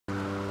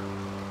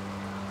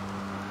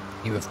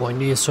Liebe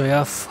Freunde, hier ist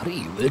euer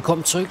Freddy.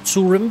 Willkommen zurück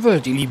zu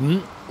Rimworld, ihr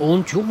Lieben.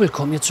 Und jo,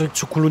 willkommen jetzt zurück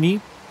zur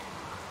Kolonie.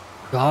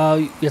 Da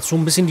jetzt so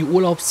ein bisschen die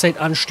Urlaubszeit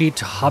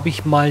ansteht, habe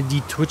ich mal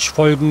die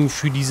Twitch-Folgen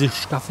für diese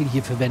Staffel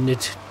hier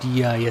verwendet, die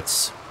ja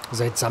jetzt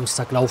seit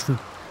Samstag laufen.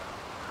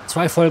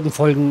 2 Folgen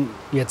folgen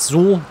jetzt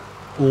so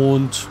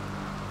und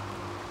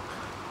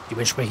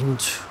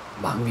dementsprechend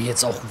machen wir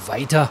jetzt auch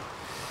weiter.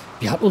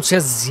 Wir hatten uns ja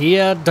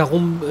sehr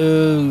darum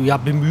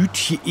bemüht,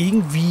 hier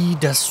irgendwie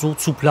das so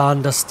zu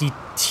planen, dass die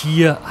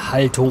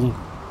Tierhaltung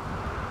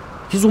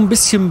hier so ein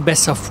bisschen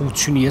besser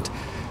funktioniert.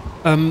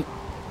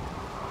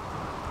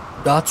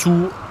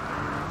 Dazu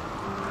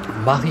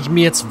mache ich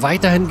mir jetzt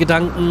weiterhin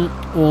Gedanken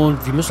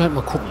und wir müssen halt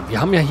mal gucken.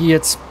 Wir haben ja hier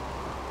jetzt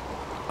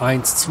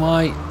 1,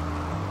 2,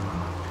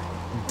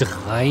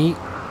 3,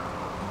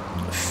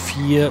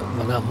 4.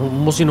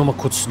 Muss ich nochmal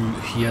kurz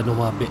hier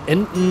nochmal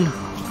beenden.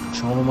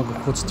 Schauen wir mal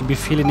kurz, die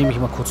Befehle nehme ich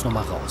mal kurz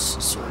nochmal raus.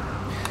 So.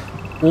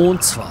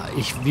 Und zwar,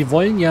 wir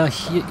wollen ja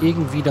hier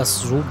irgendwie das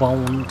so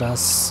bauen,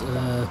 dass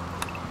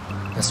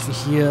wir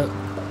hier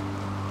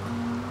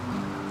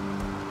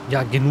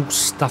ja genug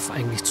Stuff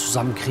eigentlich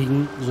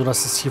zusammenkriegen,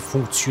 sodass es hier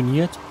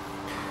funktioniert.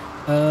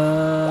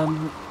 Ja,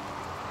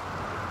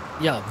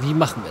 wie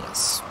machen wir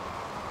das?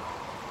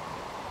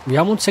 Wir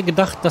haben uns ja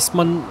gedacht, dass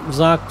man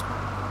sagt,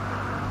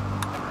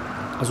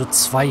 also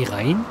 2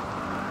 Reihen.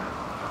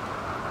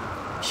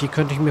 Hier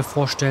könnte ich mir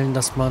vorstellen,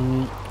 dass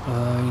man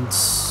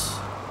 1,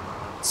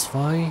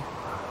 2,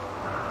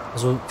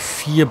 also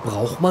 4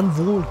 braucht man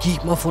wohl, gehe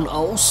ich mal von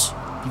aus.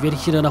 Die werde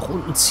ich hier dann nach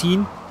unten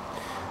ziehen.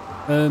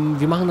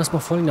 Wir machen das mal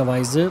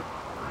folgenderweise.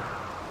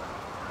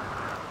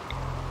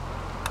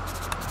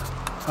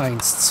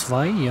 1,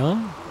 2, ja.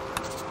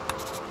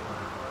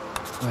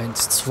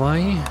 1,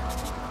 2.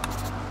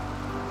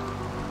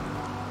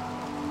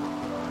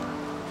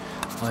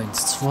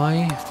 1,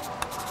 2.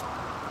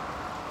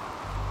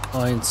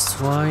 1,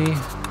 2.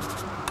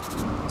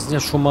 Das sind ja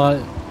schon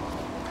mal,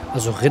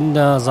 also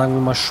Rinder, sagen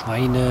wir mal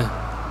Schweine.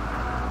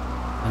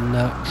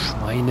 Rinder,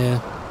 Schweine.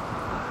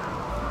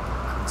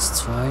 1,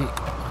 2. Rinder,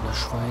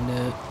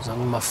 Schweine,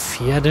 sagen wir mal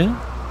Pferde.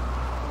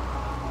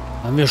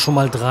 Da haben wir schon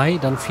mal 3,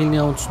 dann fehlen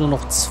ja uns nur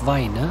noch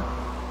 2, ne?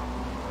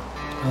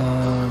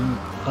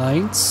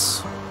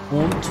 1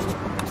 und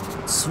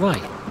 2.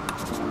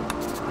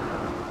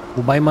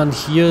 Wobei man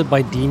hier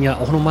bei denen ja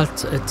auch nochmal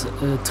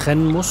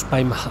trennen muss,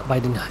 bei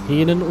den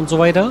Hähnen und so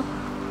weiter.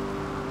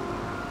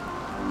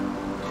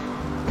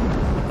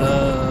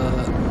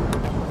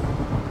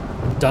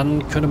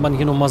 Dann könnte man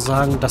hier nochmal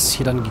sagen, dass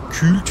hier dann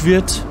gekühlt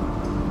wird.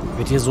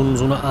 Wird hier so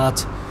eine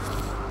Art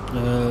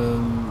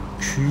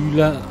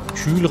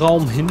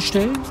Kühlraum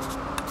hinstellen.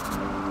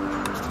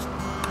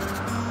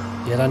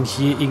 Der dann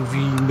hier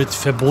irgendwie mit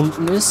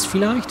verbunden ist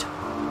vielleicht.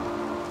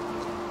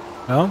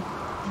 Ja.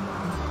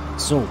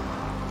 So.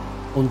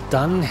 Und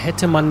dann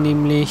hätte man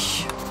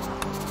nämlich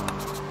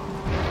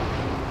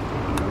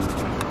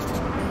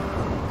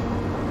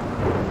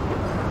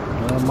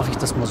mache ich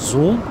das mal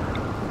so.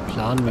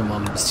 Planen wir mal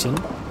ein bisschen.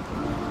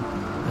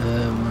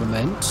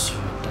 Moment.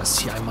 Das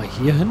hier einmal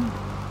hier hin.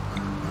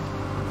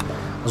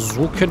 Also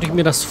so könnte ich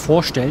mir das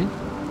vorstellen.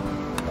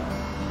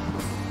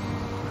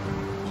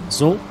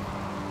 So.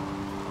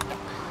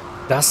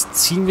 Das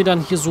ziehen wir dann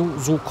hier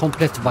so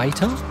komplett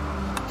weiter.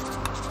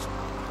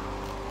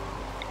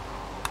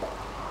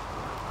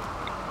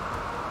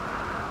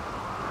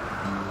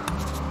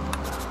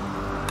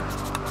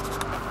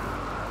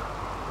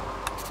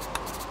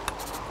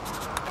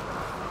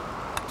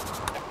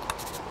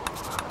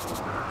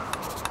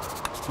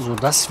 So,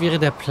 das wäre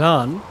der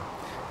Plan.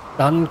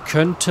 Dann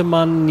könnte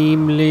man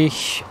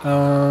nämlich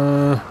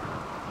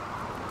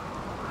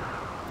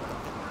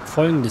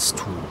Folgendes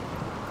tun.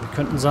 Wir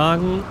könnten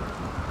sagen,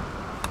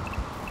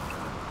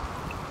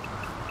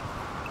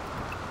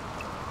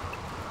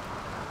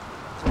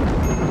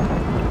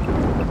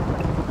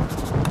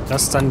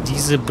 dass dann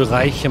diese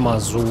Bereiche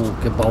mal so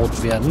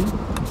gebaut werden.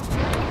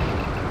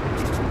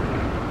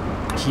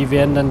 Hier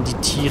werden dann die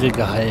Tiere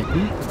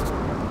gehalten.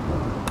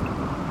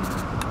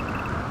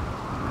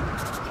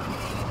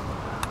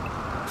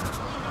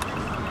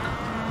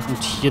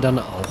 Und hier dann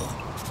auch.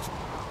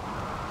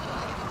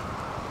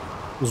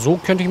 So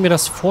könnte ich mir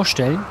das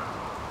vorstellen.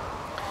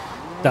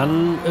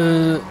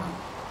 Dann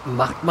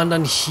macht man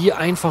dann hier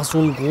einfach so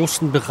einen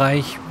großen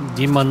Bereich,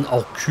 den man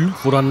auch kühlt,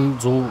 wo dann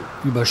so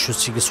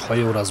überschüssiges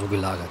Heu oder so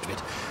gelagert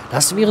wird.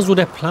 Das wäre so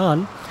der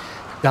Plan.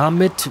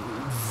 Damit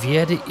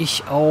werde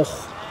ich auch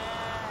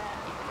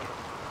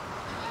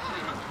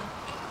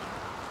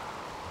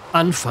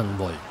anfangen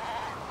wollen.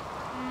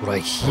 Oder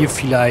hier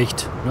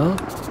vielleicht, ne?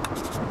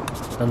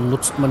 Dann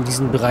nutzt man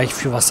diesen Bereich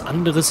für was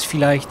anderes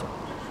vielleicht.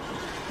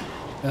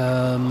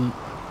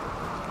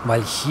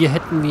 Weil hier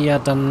hätten wir ja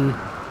dann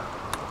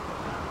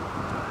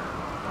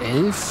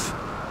 11.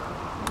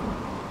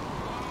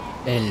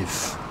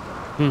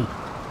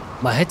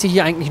 Man hätte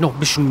hier eigentlich noch ein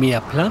bisschen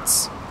mehr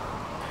Platz.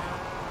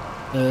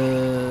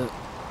 Wie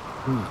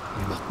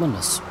macht man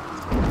das?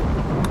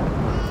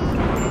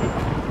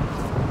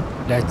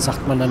 Vielleicht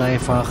sagt man dann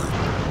einfach,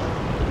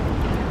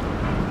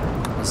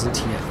 wir sind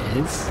hier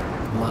 11.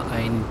 mal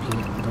ein...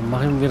 Dann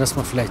machen wir das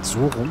mal vielleicht so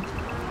rum.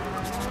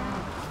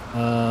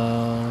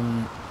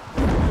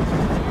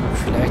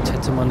 Vielleicht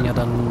hätte man ja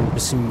dann ein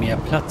bisschen mehr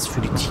Platz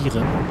für die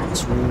Tiere.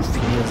 2, 4,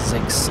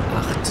 6,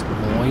 8,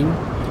 9.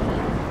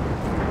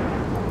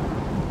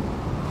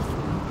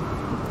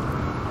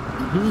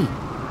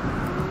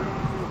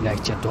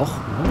 Vielleicht ja doch,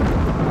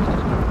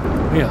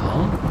 ne?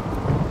 Ja.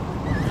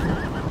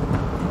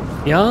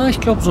 Ja, ich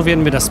glaube, so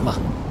werden wir das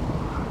machen.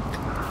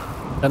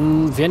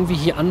 Dann werden wir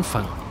hier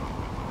anfangen.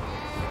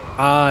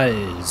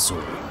 Also.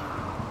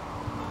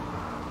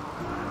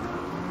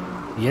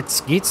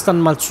 Jetzt geht's dann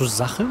mal zur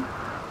Sache.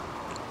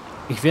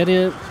 Ich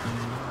werde...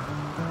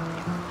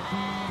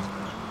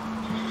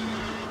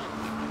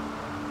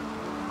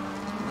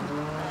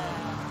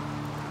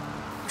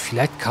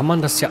 Vielleicht kann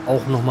man das ja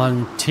auch nochmal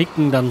einen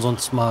Ticken dann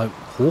sonst mal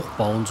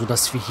hochbauen,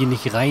 sodass wir hier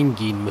nicht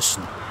reingehen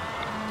müssen.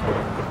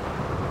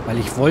 Weil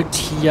ich wollte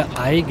hier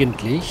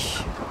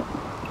eigentlich...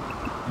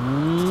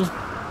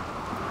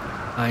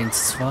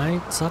 1,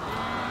 2, zack.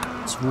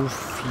 2,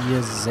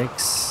 4,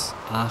 6,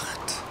 8.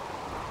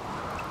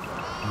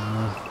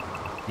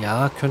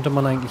 Ja, könnte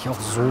man eigentlich auch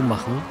so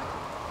machen.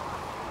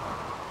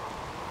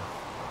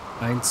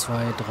 1, 2,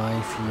 3,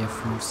 4,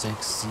 5,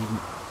 6, 7,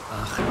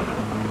 8, 9,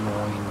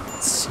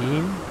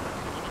 10.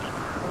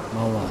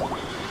 Mauer.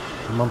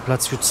 Und man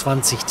Platz für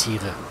 20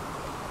 Tiere.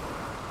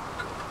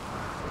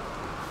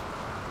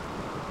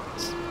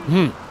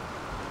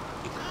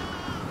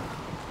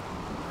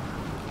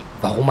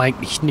 Warum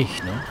eigentlich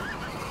nicht, ne?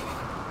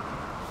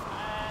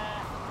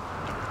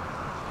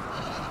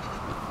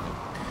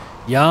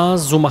 Ja,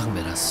 so machen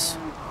wir das.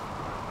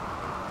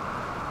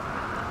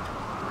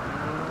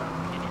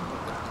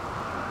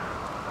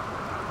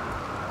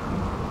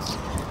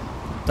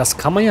 Das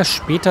kann man ja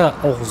später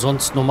auch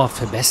sonst nochmal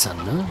verbessern,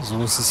 ne?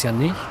 So ist es ja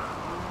nicht.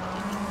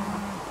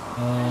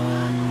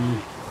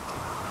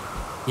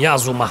 Ja,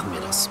 so machen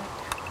wir das.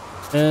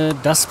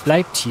 Das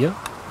bleibt hier.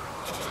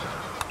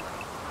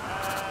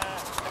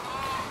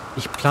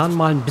 Ich plane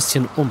mal ein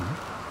bisschen um.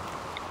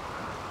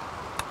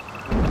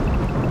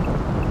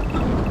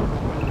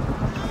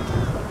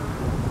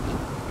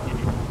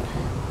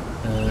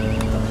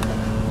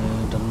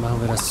 Dann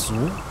machen wir das so.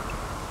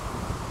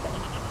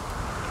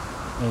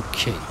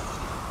 Okay.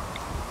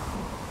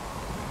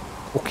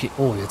 Okay,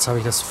 oh, jetzt habe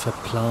ich das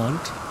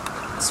verplant.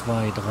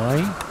 2,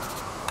 3.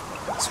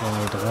 2,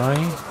 3.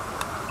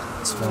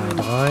 2,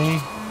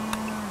 3.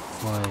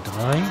 2,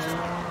 3.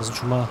 Das sind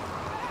schon mal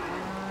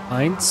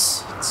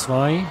 1,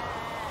 2,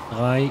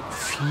 3,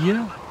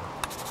 4.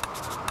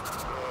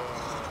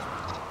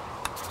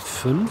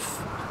 5.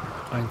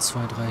 1, 2,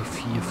 3,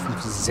 4,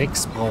 5,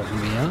 6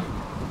 brauchen wir.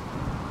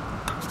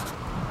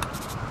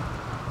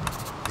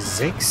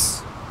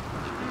 6.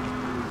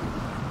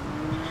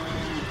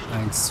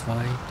 1, 2, 3,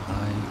 4,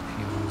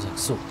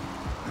 6. So.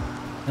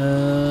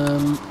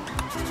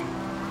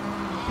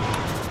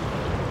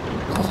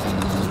 Oh,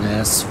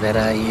 das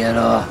Wetter hier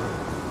doch.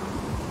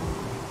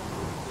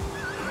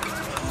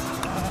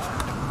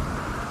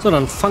 So,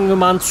 dann fangen wir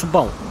mal an zu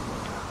bauen.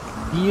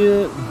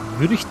 Hier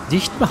würde ich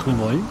dicht machen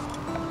wollen.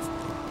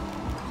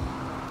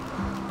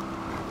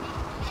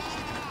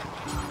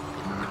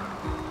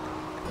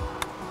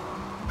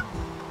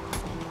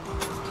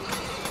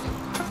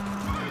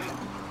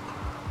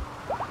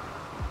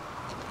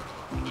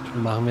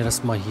 Machen wir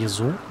das mal hier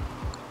so.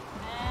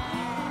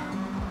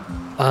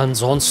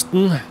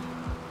 Ansonsten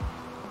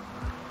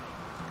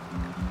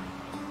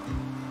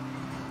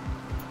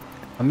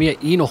haben wir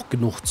ja eh noch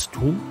genug zu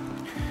tun.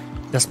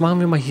 Das machen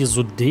wir mal hier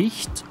so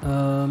dicht.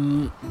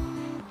 Dann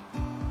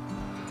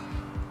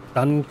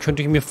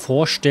könnte ich mir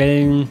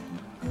vorstellen,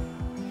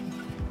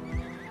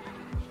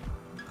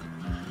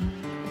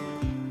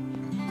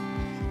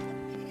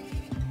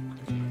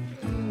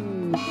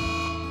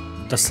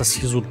 dass das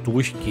hier so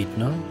durchgeht,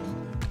 ne?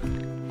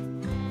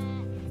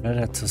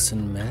 Predators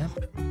in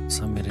Map.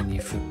 Was haben wir denn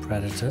hier für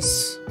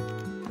Predators?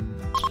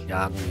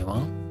 Jagen wir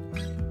mal.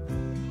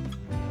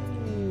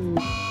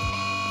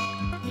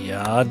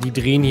 Ja, die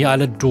drehen hier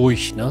alle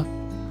durch, ne?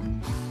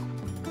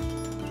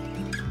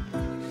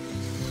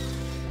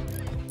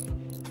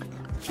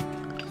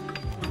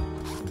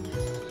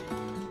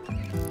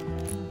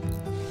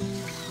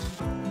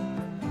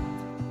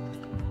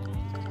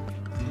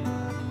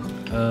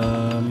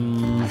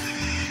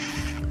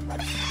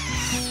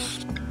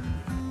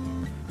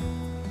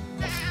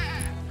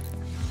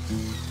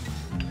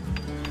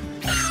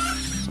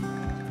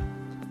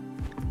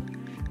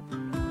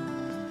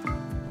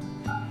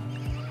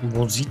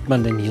 Wo sieht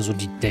man denn hier so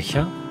die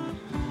Dächer?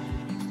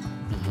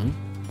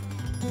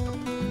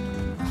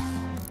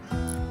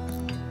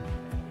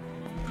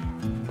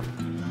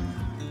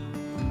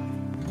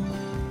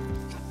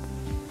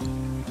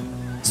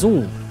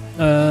 So,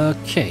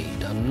 okay,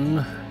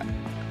 dann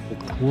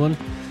Strukturen.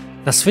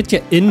 Das wird ja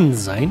innen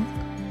sein.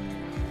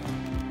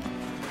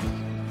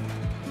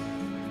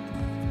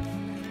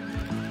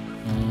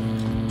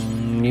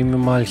 Nehmen wir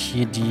mal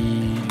hier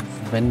die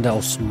Wände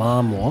aus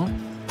Marmor.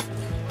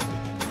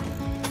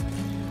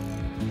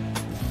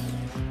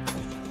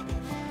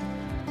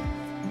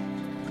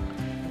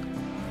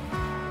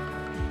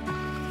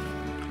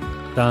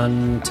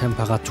 Dann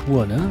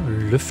Temperatur, ne?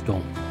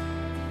 Lüftung.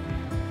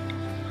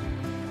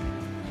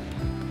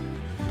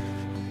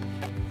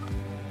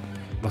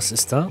 Was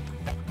ist da?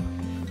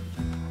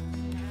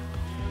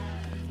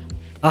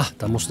 Ach,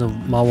 da muss eine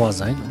Mauer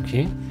sein.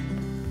 Okay.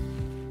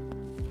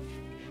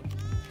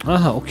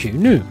 Aha, okay.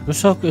 Nö,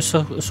 ist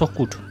doch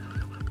gut.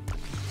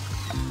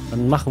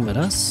 Dann machen wir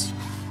das.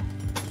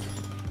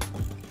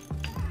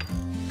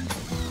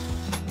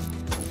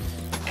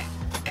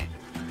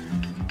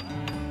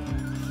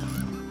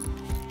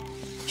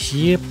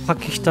 Hier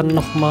packe ich dann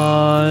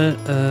nochmal,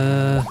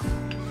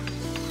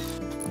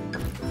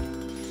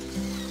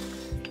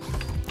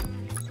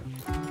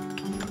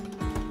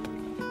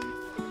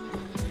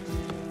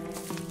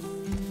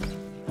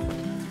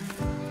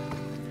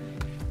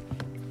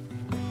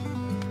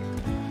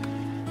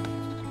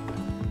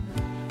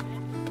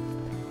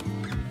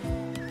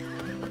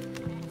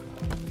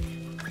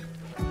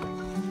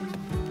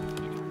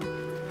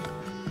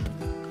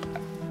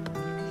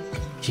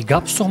 hier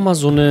gab es doch mal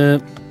so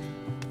eine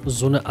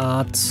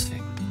Art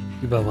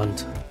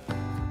Überwand.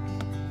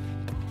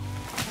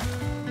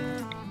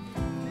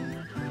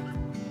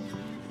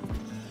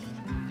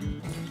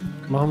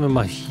 Machen wir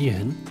mal hier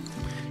hin.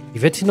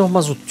 Ich werde hier noch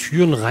mal so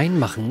Türen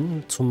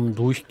reinmachen zum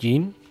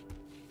Durchgehen.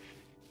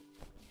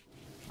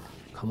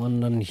 Kann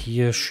man dann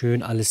hier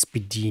schön alles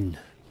bedienen.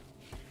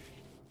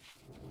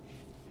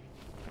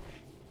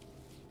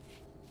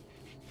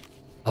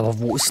 Aber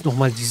wo ist noch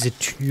mal diese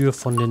Tür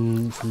von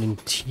den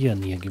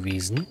Tieren hier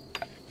gewesen?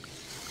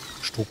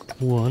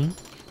 Strukturen.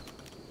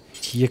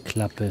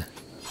 Tierklappe.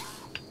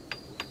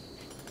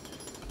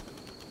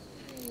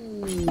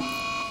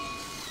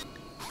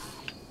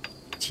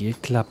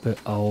 Tierklappe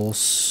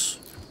aus.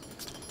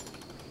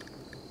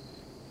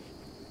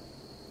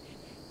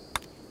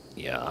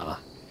 Ja.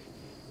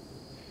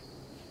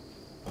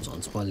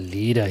 Sonst mal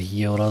Leder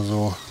hier oder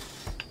so.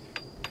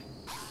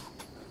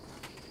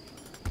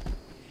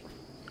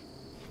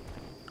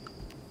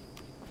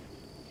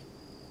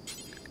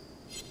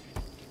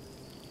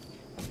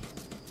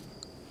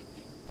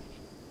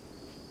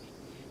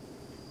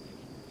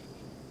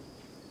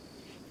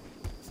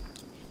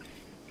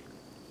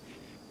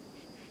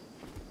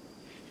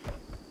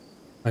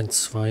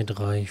 Eins, zwei,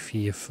 drei,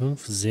 vier,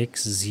 fünf,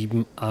 sechs,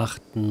 sieben,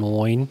 acht,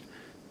 neun.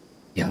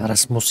 Ja,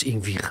 das muss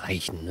irgendwie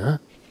reichen,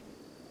 ne?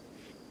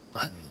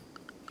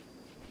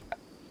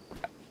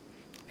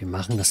 Wir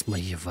machen das mal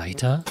hier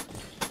weiter.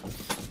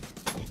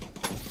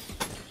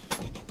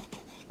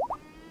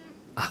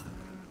 Ach.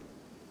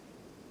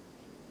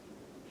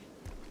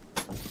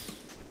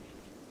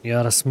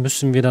 Ja, das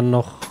müssen wir dann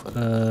noch,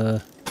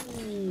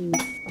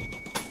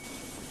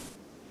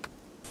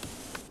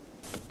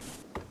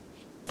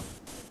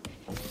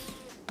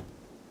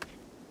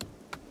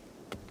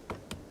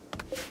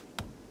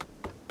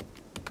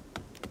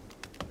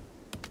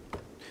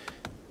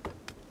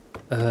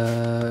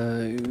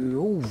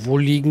 wo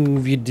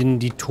liegen wir denn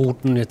die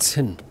Toten jetzt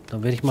hin?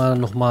 Da werde ich mal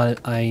nochmal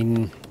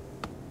ein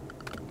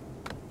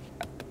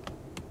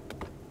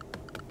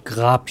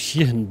Grab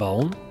hier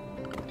hinbauen.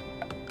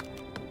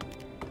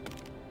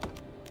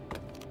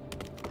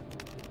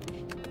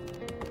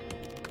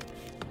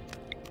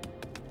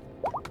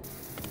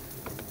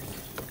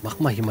 Mach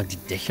mal hier mal die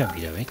Dächer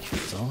wieder weg.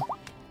 So.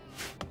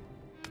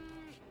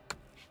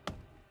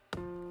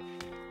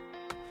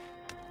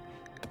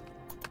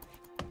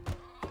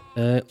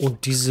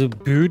 Und diese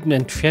Böden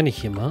entferne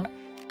ich hier mal.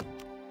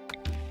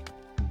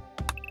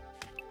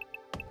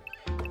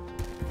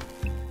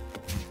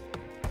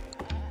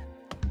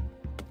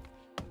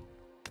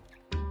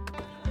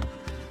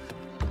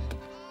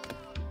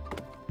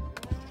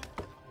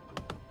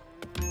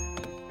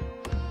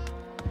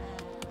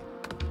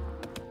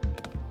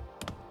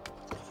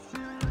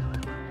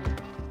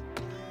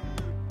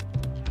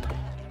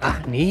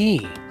 Ach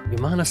nee,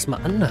 wir machen das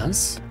mal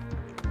anders.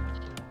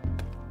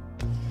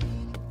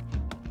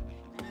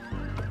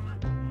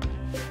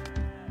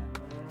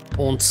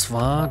 Und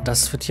zwar,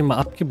 das wird hier mal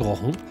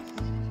abgebrochen.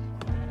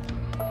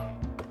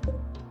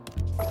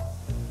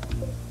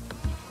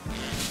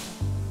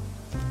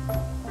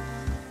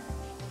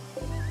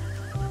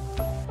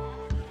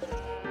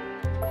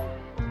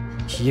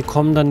 Hier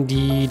kommen dann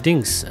die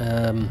Dings,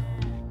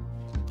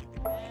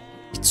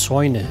 die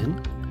Zäune hin.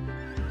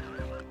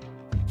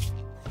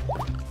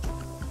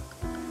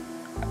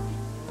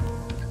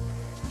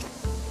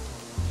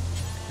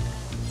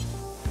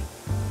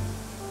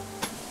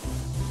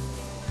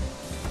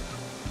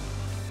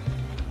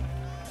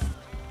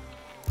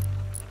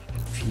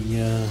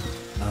 Vier,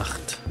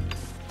 8.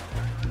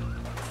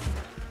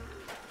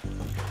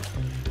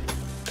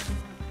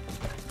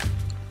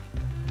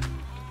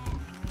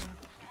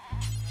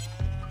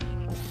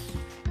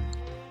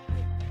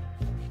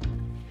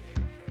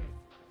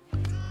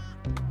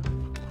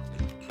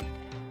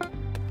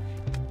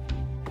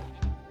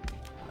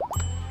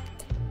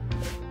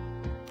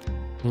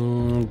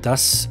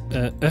 Das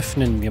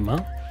öffnen wir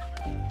mal.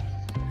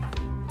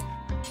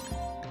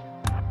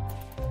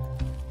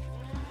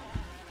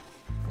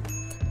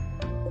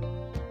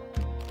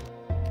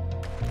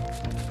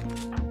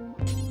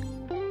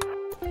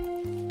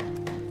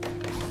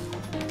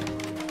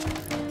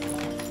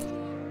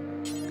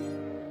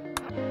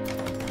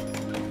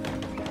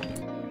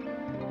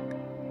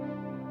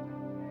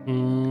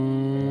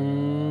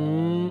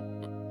 Hm.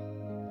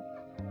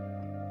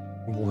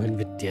 Wohin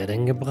wird der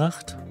denn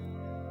gebracht?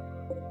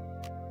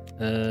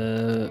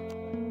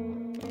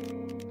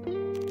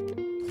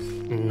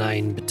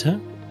 Nein, bitte.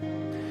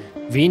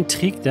 Wen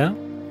trägt er?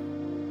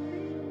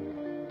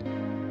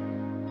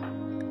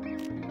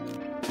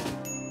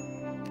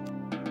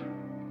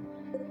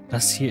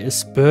 Das hier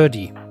ist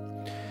Birdie.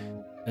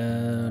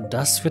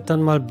 Das wird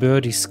dann mal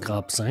Birdies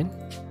Grab sein.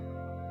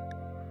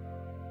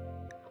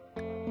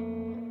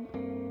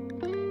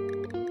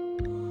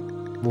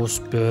 Wo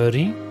ist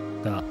Birdie?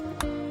 Da.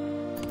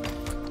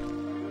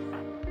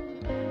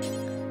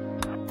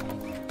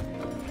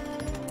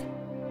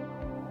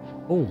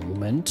 Oh,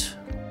 Moment.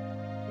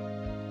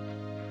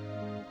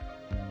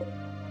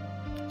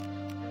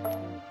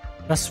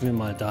 Lassen wir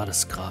mal da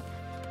das Grab.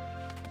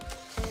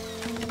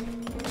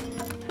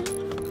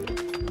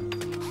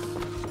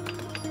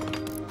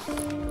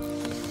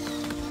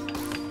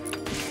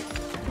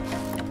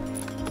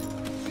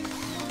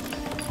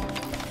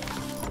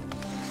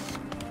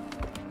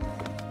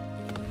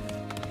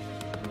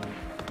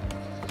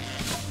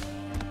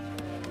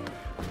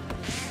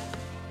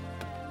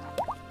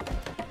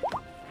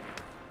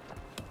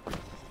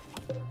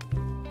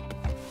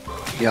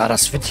 Ja,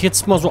 das wird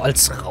jetzt mal so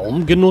als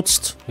Raum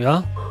genutzt,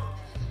 ja,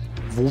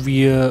 wo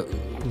wir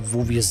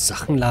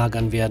Sachen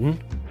lagern werden.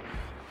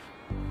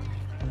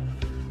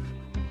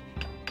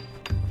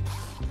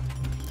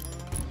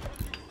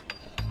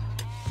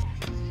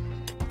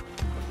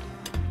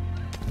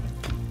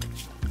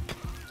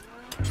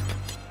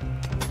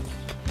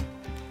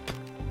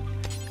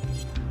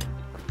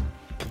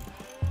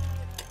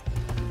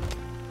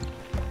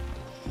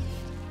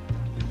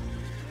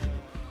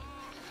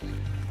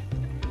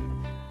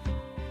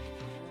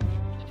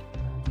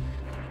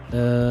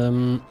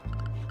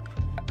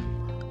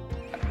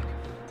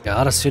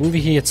 Ja, das werden wir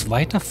hier jetzt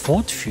weiter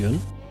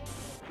fortführen.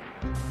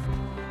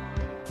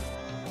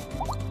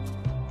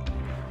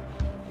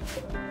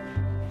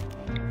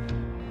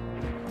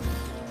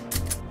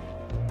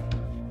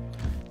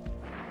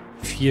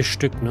 Vier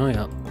Stück, ne?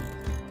 Ja.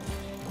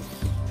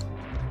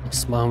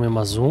 Das machen wir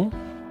mal so.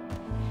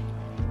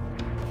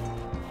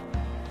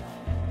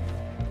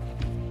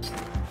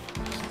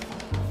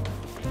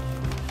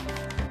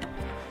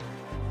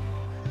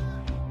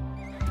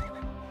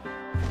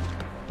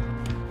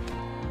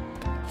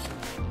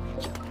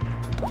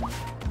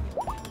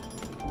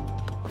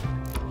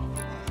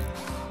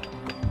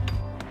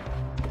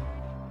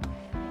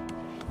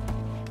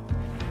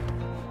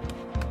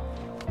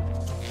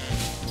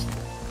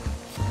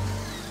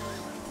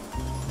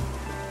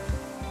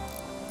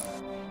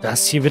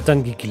 Das hier wird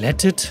dann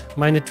geglättet,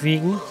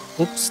 meinetwegen.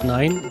 Ups,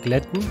 nein,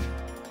 glätten.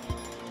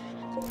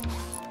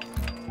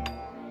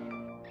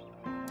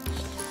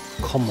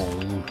 Come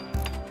on.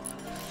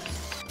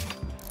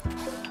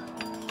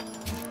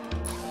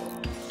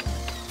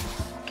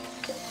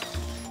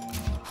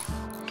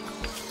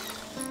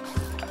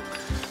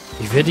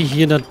 Ich werde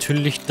hier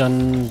natürlich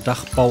dann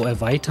Dachbau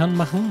erweitern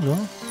machen, ne?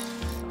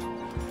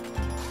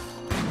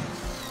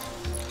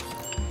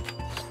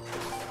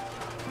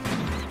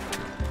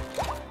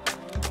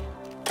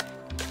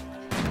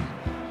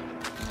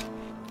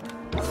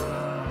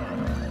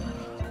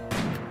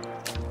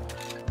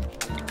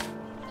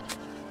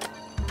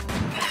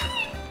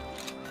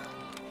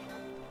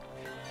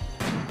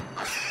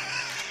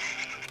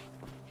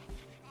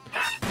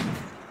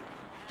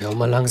 Ja,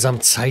 mal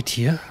langsam Zeit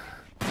hier.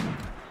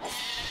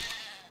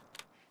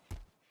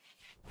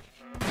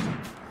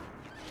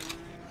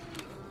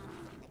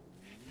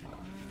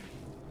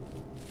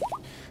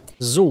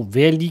 So,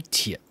 wer liegt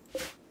hier?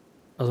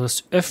 Also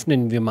das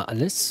öffnen wir mal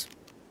alles.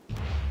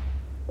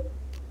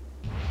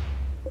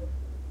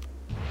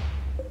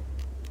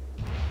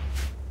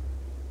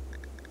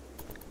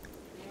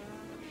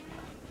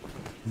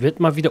 Wird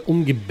mal wieder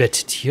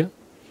umgebettet hier.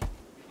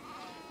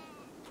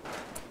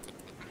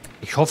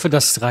 Ich hoffe,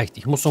 das reicht.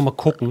 Ich muss noch mal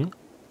gucken.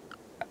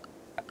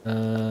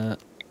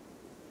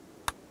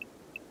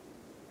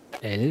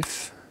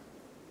 11.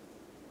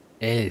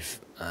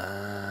 11.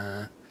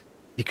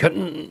 Wir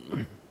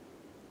könnten...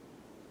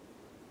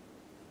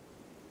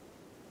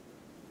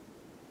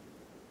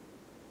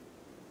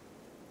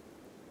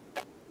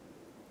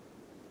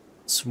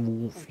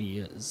 2,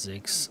 4,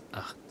 6,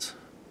 8.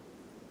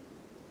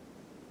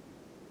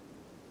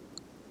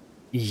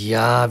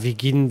 Ja, wir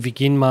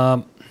gehen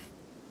mal...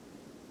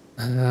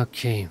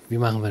 Okay, wie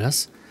machen wir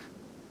das?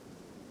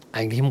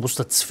 Eigentlich muss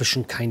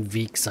dazwischen kein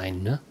Weg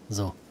sein, ne?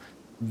 So.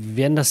 Wir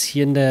werden das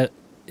hier in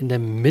der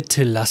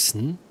Mitte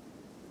lassen.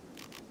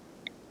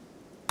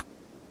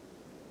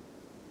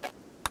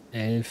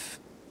 11,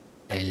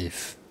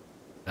 11.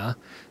 Ja,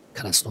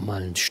 kann das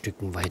nochmal ein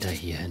Stücken weiter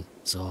hier hin.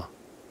 So.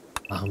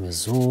 Machen wir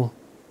so.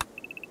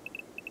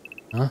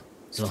 Ja,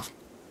 so.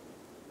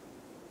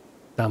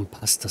 Dann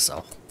passt das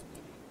auch.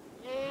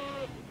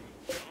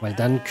 Weil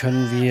dann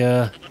können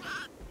wir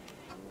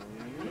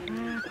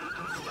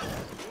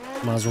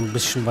mal so ein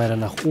bisschen weiter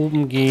nach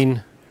oben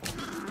gehen.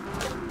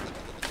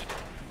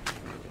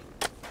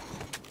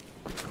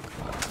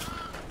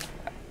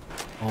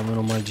 Brauchen wir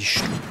nochmal die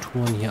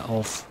Strukturen hier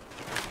auf.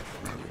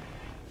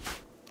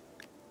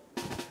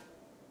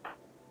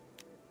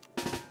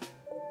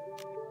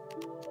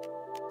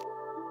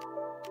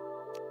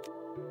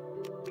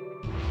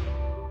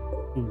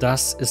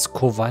 Das ist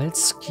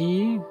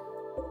Kowalski.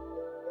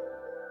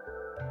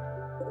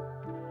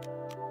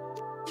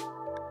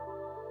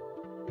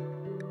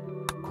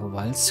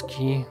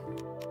 Kowalski.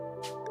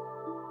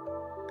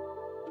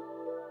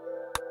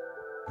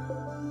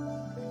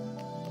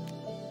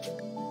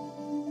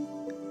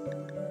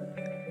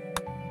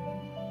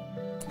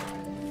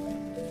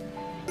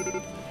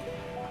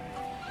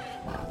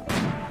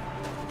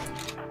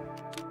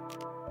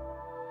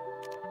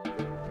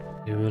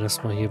 Nehmen wir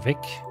das mal hier weg.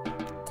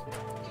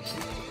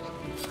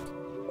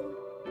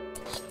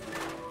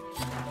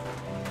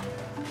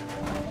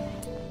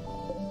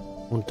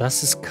 Und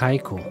das ist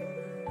Kaiko.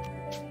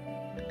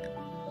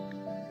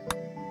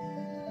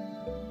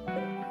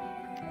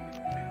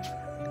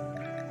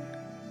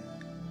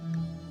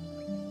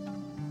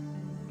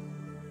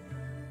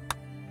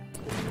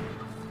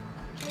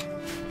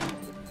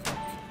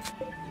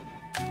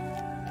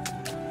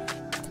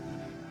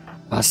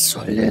 Was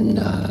soll denn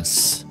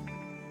das?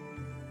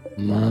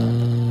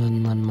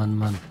 Mann, Mann, Mann,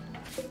 Mann.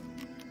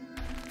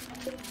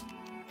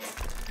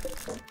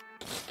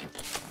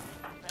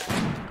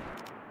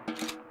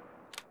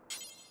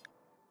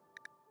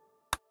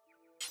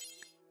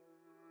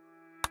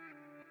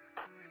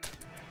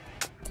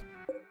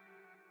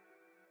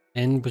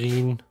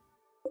 Enbrin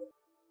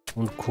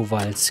und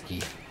Kowalski.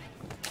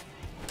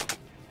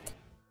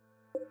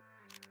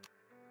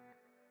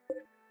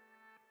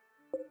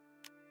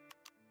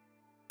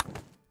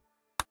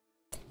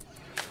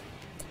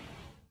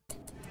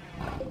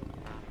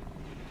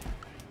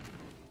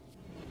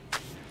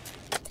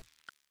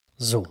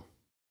 So.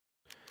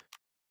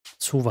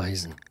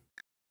 Zuweisen.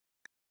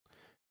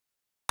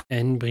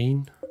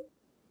 Enbrin.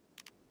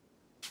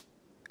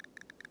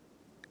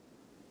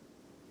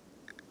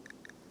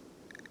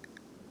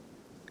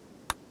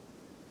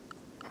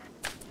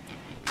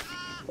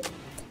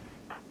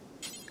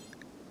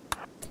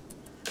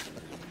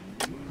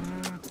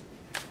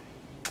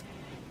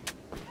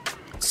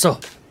 So.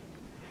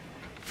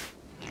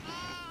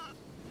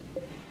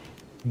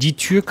 Die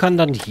Tür kann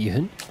dann hier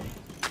hin.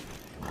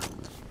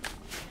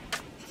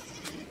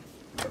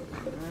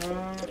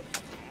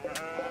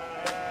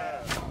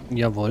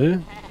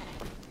 Jawohl.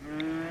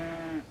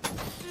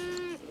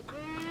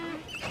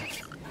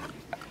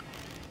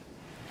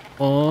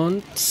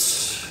 Und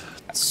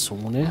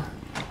Zone.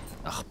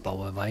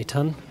 Dachbau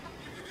erweitern.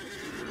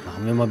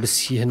 Machen wir mal bis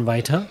hierhin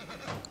weiter.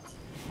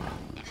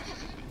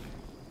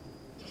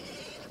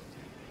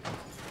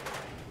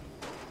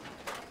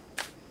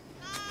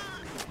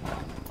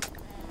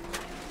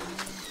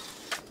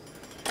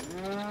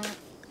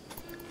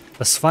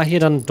 Das war hier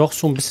dann doch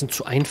so ein bisschen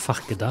zu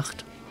einfach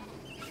gedacht.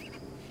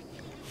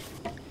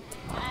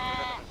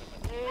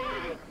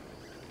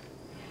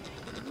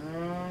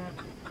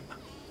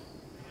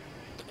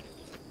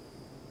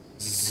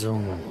 So.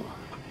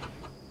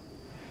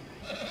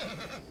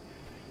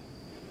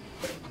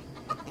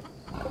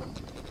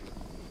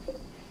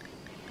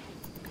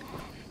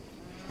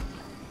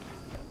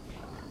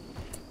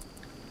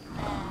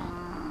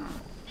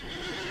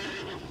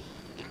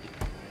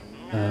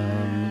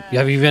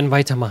 Ja, wir werden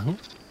weitermachen.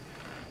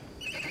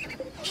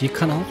 Hier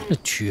kann auch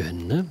eine Tür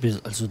hin, ne?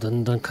 Also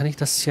dann kann ich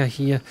das ja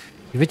hier...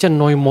 Hier wird ja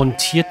neu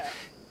montiert.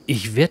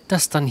 Ich werde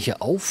das dann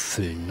hier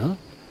auffüllen, ne?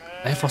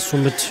 Einfach so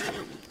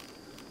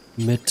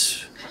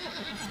mit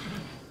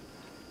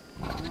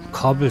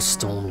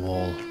Cobblestone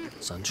Wall.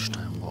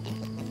 Sandsteinwall.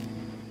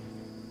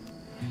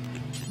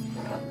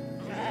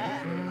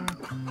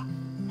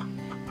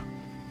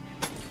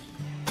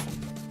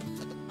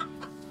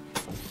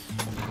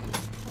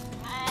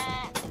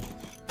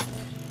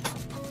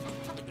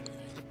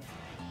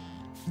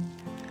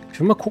 Ich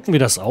will mal gucken, wie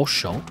das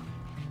ausschaut.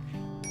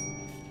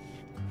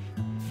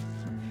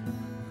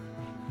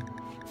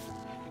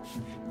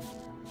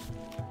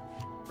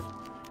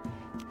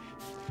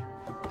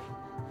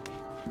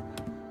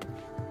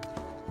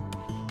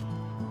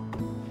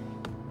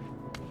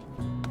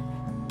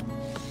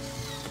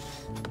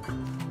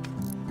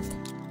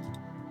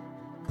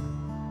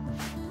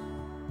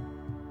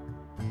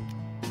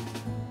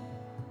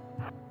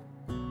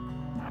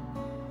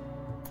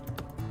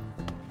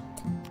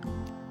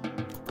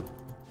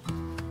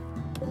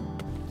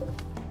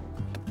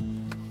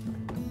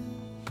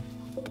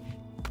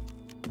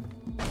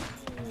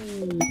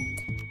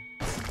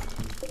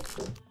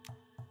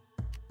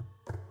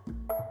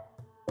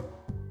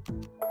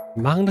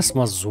 Wir machen das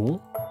mal so.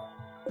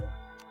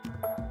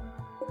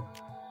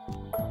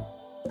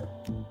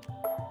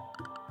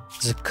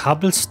 Diese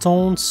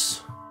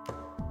Cobblestones.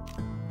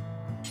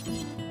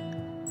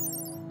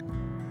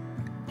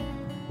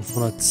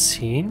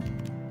 510.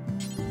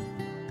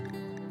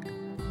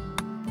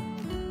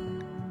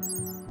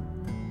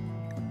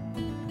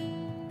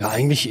 Ja,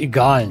 eigentlich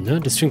egal,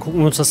 ne? Deswegen gucken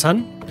wir uns das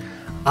an.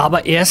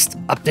 Aber erst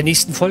ab der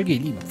nächsten Folge, ihr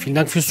Lieben. Vielen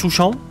Dank fürs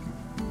Zuschauen.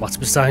 Macht's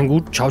bis dahin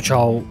gut. Ciao,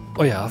 ciao.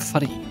 Euer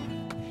Vati.